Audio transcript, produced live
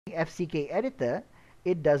FCKeditor,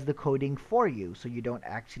 it does the coding for you, so you don't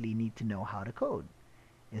actually need to know how to code.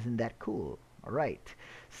 Isn't that cool? All right.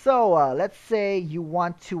 So let's say you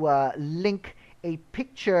want to link a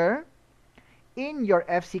picture in your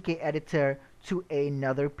FCKeditor to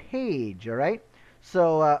another page. All right.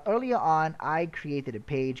 So earlier on, I created a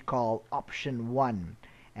page called Option 1,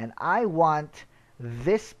 and I want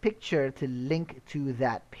this picture to link to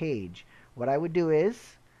that page. What I would do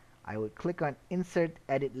is I would click on Insert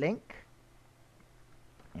Edit Link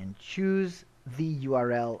and choose the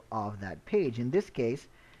URL of that page. In this case,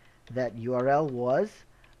 that URL was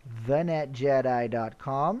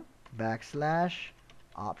thenetjedi.com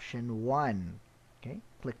 /option 1. Okay,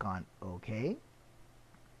 click on OK.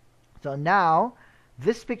 So now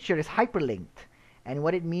this picture is hyperlinked. And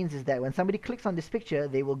what it means is that when somebody clicks on this picture,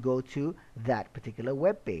 they will go to that particular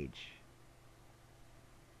web page.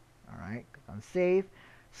 All right, click on Save.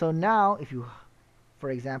 So now if you,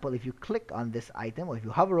 for example, if you click on this item or if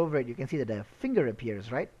you hover over it, you can see that a finger appears,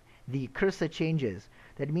 right? The cursor changes.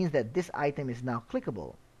 That means that this item is now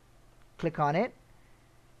clickable. Click on it,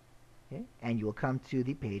 okay, and you will come to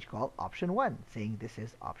the page called Option 1, saying this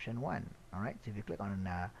is Option 1. All right, so if you click on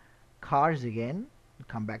Cars again, you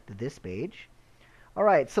come back to this page. All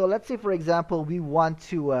right, so let's say, for example, we want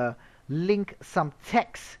to link some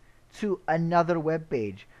text to another web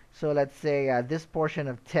page. So let's say this portion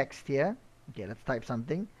of text here. Okay, let's type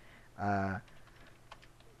something.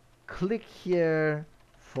 Click here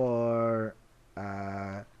for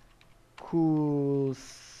cool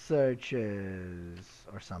searches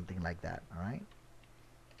or something like that. All right.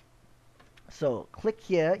 So click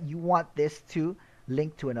here. You want this to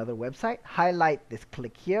link to another website. Highlight this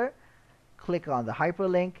click here. Click on the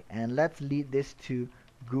hyperlink and let's lead this to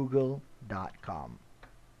google.com.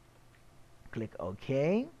 Click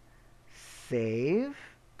OK. Save.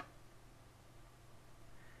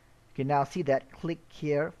 You can now see that click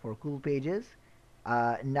here for cool pages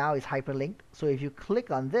now is hyperlinked. So if you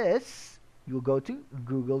click on this, you will go to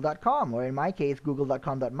google.com, or in my case,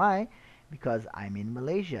 google.com.my, because I'm in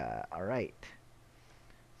Malaysia. All right.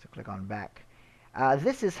 So click on back.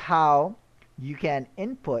 This is how you can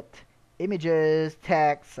input images,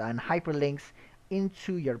 text, and hyperlinks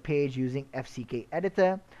into your page using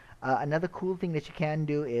FCKeditor. Another cool thing that you can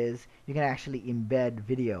do is you can actually embed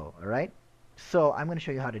video. All right. So I'm going to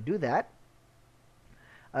show you how to do that.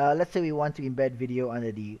 Let's say we want to embed video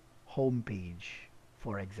under the home page,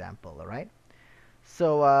 for example. All right.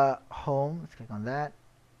 So home, let's click on that.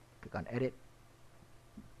 Click on edit.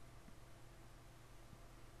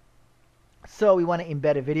 So we want to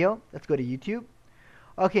embed a video. Let's go to YouTube.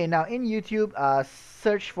 Okay, now in YouTube,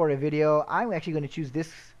 search for a video. I'm actually going to choose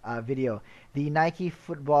this video, the Nike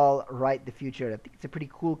football Right the Future. I think it's a pretty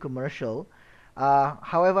cool commercial.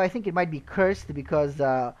 However, I think it might be cursed because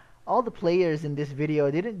all the players in this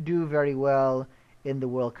video didn't do very well in the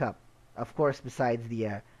World Cup. Of course, besides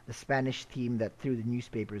the Spanish team that threw the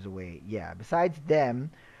newspapers away. Yeah, besides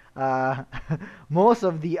them, most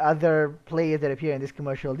of the other players that appear in this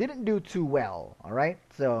commercial didn't do too well. All right,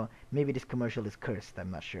 so maybe this commercial is cursed.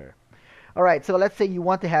 I'm not sure. All right, so let's say you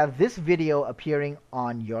want to have this video appearing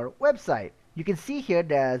on your website. You can see here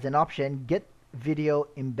there's an option, Get Video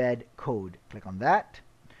Embed Code. Click on that.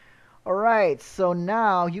 All right, so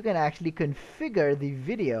now you can actually configure the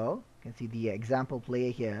video. You can see the example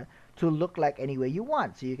player here to look like any way you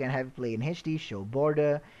want. So you can have it play in HD, show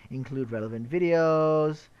border, include relevant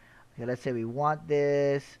videos. Okay, let's say we want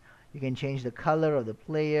this. You can change the color of the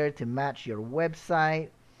player to match your website.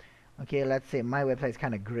 Okay, let's say my website is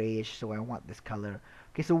kind of grayish, so I want this color.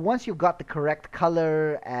 Okay, so once you've got the correct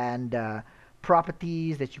color and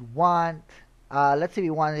properties that you want, let's say we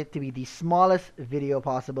want it to be the smallest video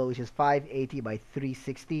possible, which is 580 by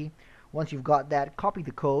 360. Once you've got that, copy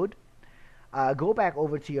the code. Go back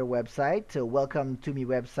over to your website, to welcome to me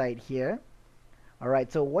website here.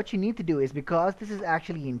 Alright, so what you need to do is, because this is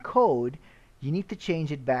actually in code, you need to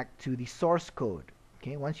change it back to the source code.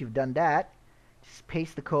 Okay, once you've done that, just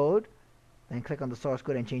paste the code, then click on the source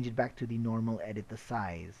code and change it back to the normal editor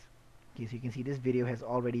size. Okay, so you can see this video has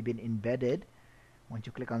already been embedded. Once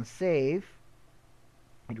you click on save,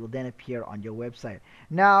 it will then appear on your website.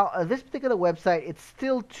 Now, this particular website, it's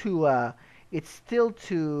still too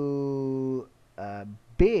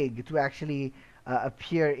big to actually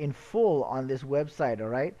appear in full on this website. All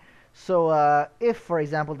right. So if, for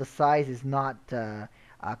example, the size is not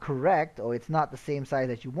correct, or it's not the same size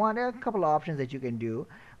that you want, there are a couple of options that you can do.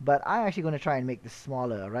 But I'm actually going to try and make this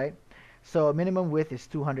smaller. All right. So minimum width is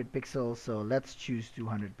 200 pixels. So let's choose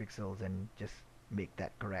 200 pixels and just make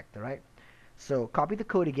that correct. All right. So copy the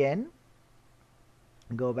code again.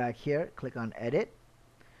 Go back here. Click on edit.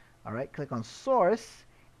 All right, click on source,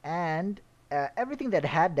 and everything that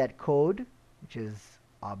had that code, which is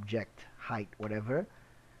object, height, whatever,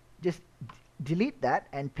 just delete that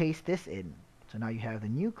and paste this in. So now you have the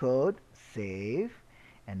new code, save,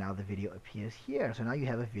 and now the video appears here. So now you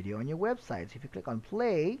have a video on your website. So if you click on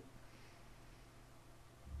play,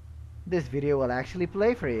 this video will actually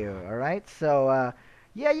play for you. All right, so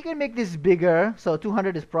yeah, you can make this bigger. So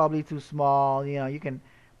 200 is probably too small. You know, you can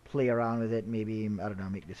play around with it. Maybe, I don't know,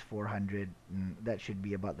 make this 400. That should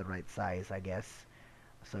be about the right size, I guess.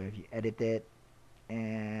 So if you edit it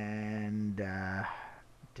and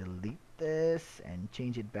delete this and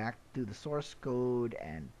change it back to the source code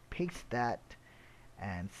and paste that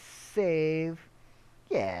and save,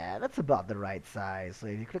 yeah, that's about the right size. So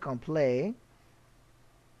if you click on play,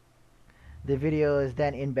 the video is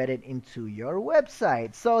then embedded into your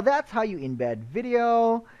website. So that's how you embed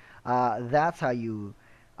video. That's how you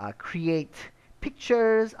create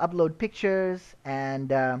pictures, upload pictures,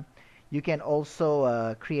 and you can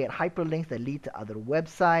also create hyperlinks that lead to other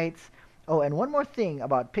websites. Oh, and one more thing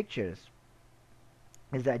about pictures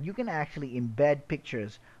is that you can actually embed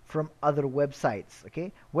pictures from other websites.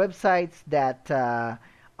 Okay, websites that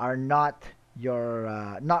are not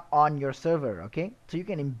on your server. Okay, so you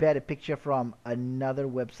can embed a picture from another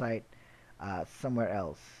website somewhere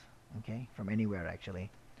else. Okay, from anywhere actually.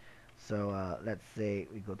 So let's say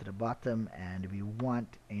we go to the bottom and we want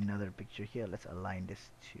another picture here. Let's align this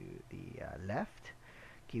to the left.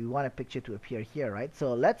 Okay, we want a picture to appear here, right?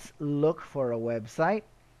 So let's look for a website.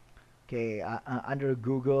 Okay, under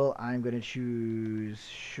Google, I'm going to choose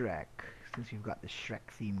Shrek, since we've got the Shrek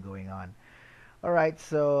theme going on. Alright,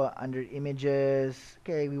 so under images,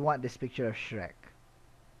 okay, we want this picture of Shrek.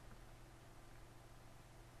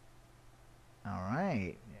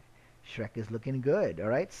 Alright, Shrek is looking good.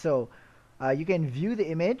 Alright, so you can view the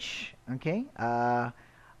image. Okay,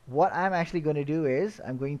 what I'm actually going to do is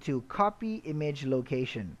I'm going to copy image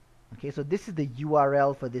location. Okay, so this is the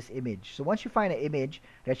URL for this image. So once you find an image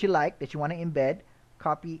that you like, that you want to embed,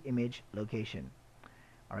 copy image location.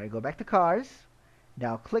 Alright, go back to cars.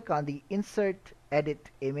 Now click on the insert edit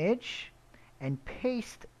image and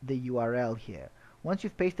paste the URL here. Once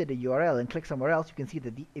you've pasted the URL and click somewhere else, you can see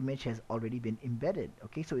that the image has already been embedded.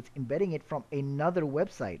 Okay, so it's embedding it from another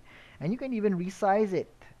website. And you can even resize it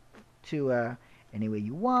to any way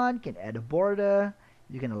you want. You can add a border.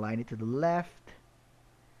 You can align it to the left.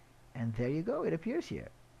 And there you go, it appears here.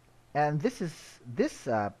 And this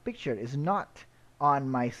picture is not on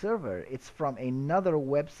my server. It's from another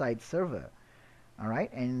website server. All right,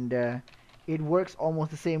 and it works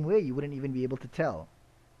almost the same way. You wouldn't even be able to tell.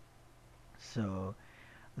 So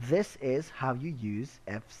this is how you use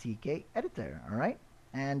FCKeditor. All right,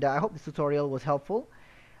 and I hope this tutorial was helpful.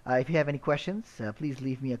 If you have any questions, please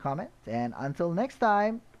leave me a comment. And until next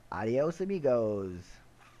time, adios amigos.